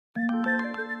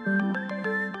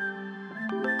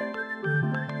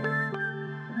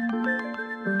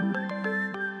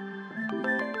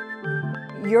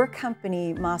Your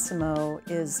company, Masimo,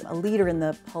 is a leader in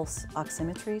the pulse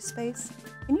oximetry space.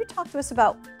 Can you talk to us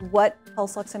about what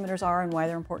pulse oximeters are and why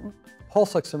they're important?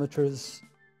 Pulse oximeters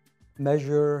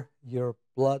measure your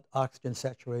blood oxygen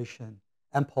saturation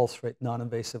and pulse rate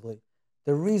non-invasively.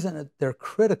 The reason that they're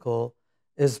critical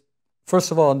is,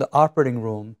 first of all, in the operating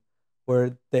room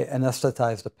where they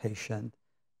anesthetize the patient,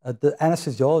 the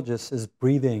anesthesiologist is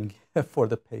breathing for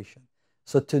the patient.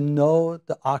 So to know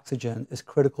the oxygen is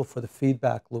critical for the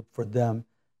feedback loop for them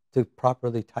to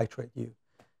properly titrate you.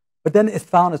 But then it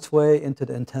found its way into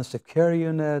the intensive care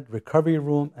unit, recovery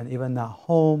room, and even now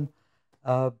home,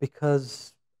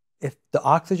 because if the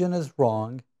oxygen is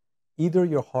wrong, either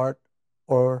your heart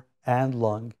and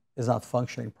lung is not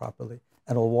functioning properly,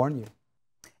 and it'll warn you.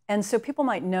 And so people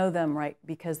might know them, right,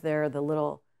 because they're the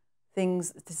little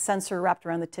things, the sensor wrapped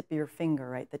around the tip of your finger,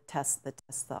 right, that tests the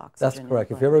oxygen. That's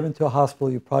correct. If you've ever been to a hospital,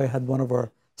 you probably had one of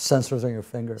our sensors on your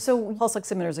finger. So pulse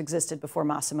oximeters existed before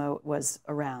Masimo was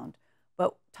around.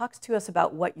 But talk to us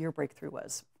about what your breakthrough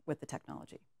was with the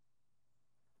technology.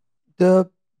 The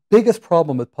biggest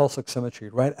problem with pulse oximetry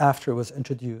right after it was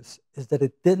introduced is that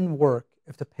it didn't work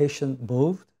if the patient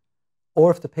moved or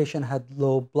if the patient had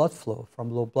low blood flow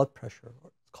from low blood pressure.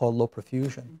 It's called low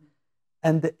perfusion. Mm-hmm.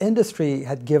 And the industry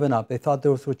had given up. They thought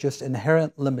those were just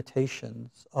inherent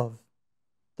limitations of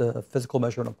the physical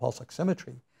measurement of pulse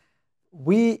oximetry.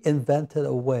 We invented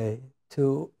a way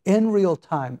to, in real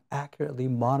time, accurately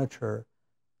monitor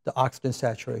the oxygen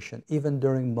saturation, even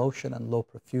during motion and low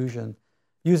perfusion,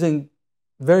 using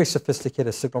very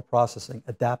sophisticated signal processing,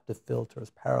 adaptive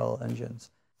filters, parallel engines.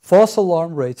 False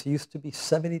alarm rates used to be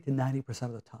 70 to 90%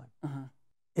 of the time. Uh-huh.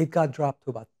 It got dropped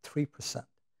to about 3%.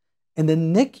 In the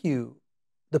NICU,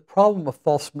 the problem of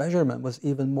false measurement was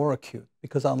even more acute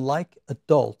because unlike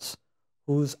adults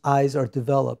whose eyes are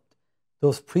developed,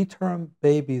 those preterm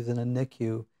babies in a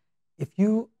NICU, if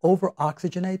you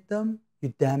over-oxygenate them,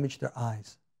 you damage their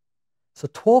eyes. So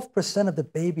 12% of the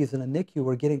babies in a NICU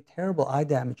were getting terrible eye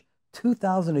damage.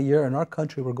 2,000 a year in our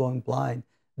country were going blind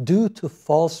due to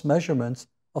false measurements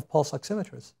of pulse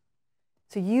oximeters.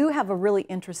 So you have a really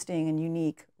interesting and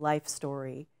unique life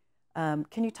story.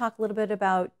 Can you talk a little bit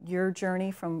about your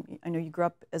journey from, I know you grew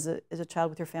up as a child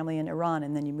with your family in Iran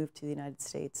and then you moved to the United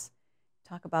States.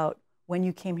 Talk about when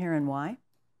you came here and why.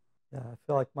 Yeah, I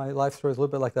feel like my life story is a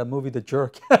little bit like that movie, The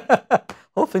Jerk.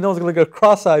 Hopefully no one's going to get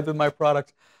cross-eyed with my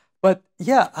products. But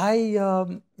yeah,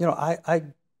 I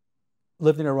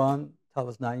lived in Iran until I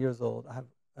was 9 years old. I have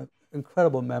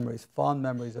incredible memories, fond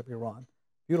memories of Iran.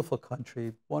 Beautiful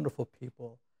country, wonderful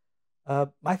people.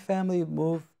 My family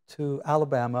moved to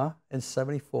Alabama in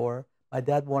 '74. My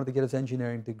dad wanted to get his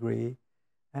engineering degree,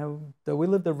 and we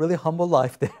lived a really humble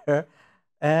life there.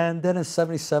 And then in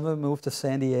 '77, moved to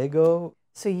San Diego.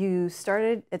 So you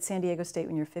started at San Diego State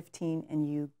when you were 15,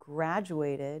 and you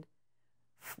graduated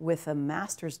with a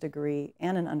master's degree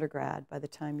and an undergrad by the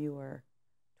time you were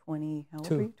 20. How old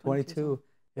were you? 22.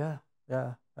 Yeah,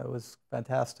 that was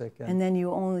fantastic. And then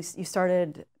you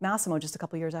started Masimo just a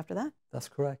couple years after that? That's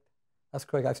correct. That's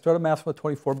correct. I started Masimo at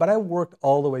 24, but I worked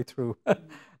all the way through.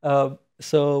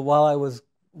 So while I was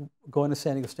going to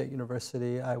San Diego State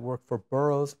University, I worked for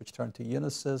Burroughs, which turned to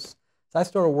Unisys. So I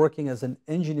started working as an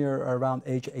engineer around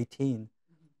age 18.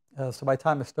 So by the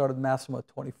time I started Masimo at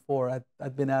 24,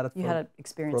 I'd been at it You had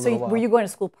experience. for a So while. Were you going to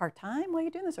school part-time while you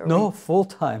were doing this? Or No,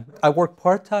 full-time. I worked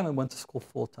part-time and went to school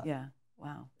full-time. Yeah,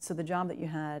 wow. So the job that you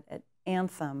had at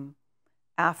Anthem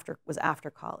was after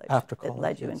college. After college, it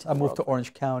led you yes. into I moved to world.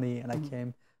 Orange County, and I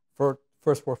came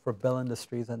first worked for Bell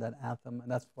Industries and then Anthem, and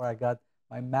that's where I got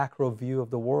my macro view of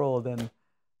the world. And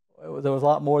there was a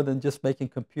lot more than just making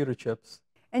computer chips.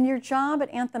 And your job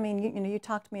at Anthem, I mean, you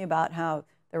talked to me about how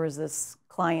there was this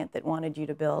client that wanted you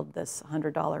to build this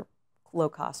 $100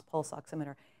 low-cost pulse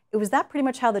oximeter. Was that pretty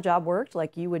much how the job worked?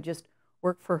 Like you would just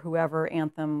work for whoever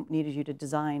Anthem needed you to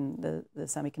design the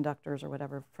semiconductors or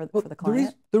whatever for the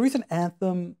client? The reason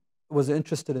Anthem was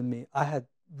interested in me, I had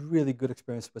really good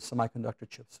experience with semiconductor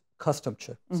chips, custom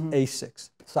chips, ASICs.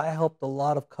 So I helped a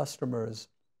lot of customers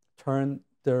turn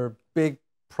their big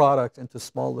products into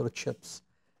small little chips.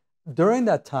 During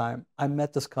that time, I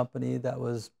met this company that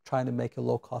was trying to make a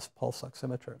low-cost pulse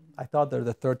oximeter. I thought they were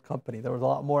the third company. There was a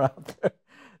lot more out there.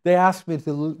 They asked me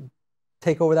to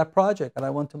take over that project, and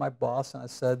I went to my boss and I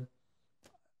said,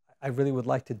 I really would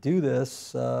like to do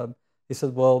this. He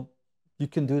said, well, you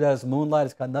can do that as moonlight.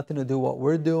 It's got nothing to do with what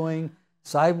we're doing.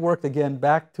 So I worked again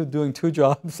back to doing two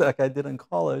jobs like I did in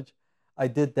college. I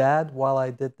did that while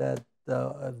I did that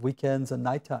weekends and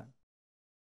nighttime.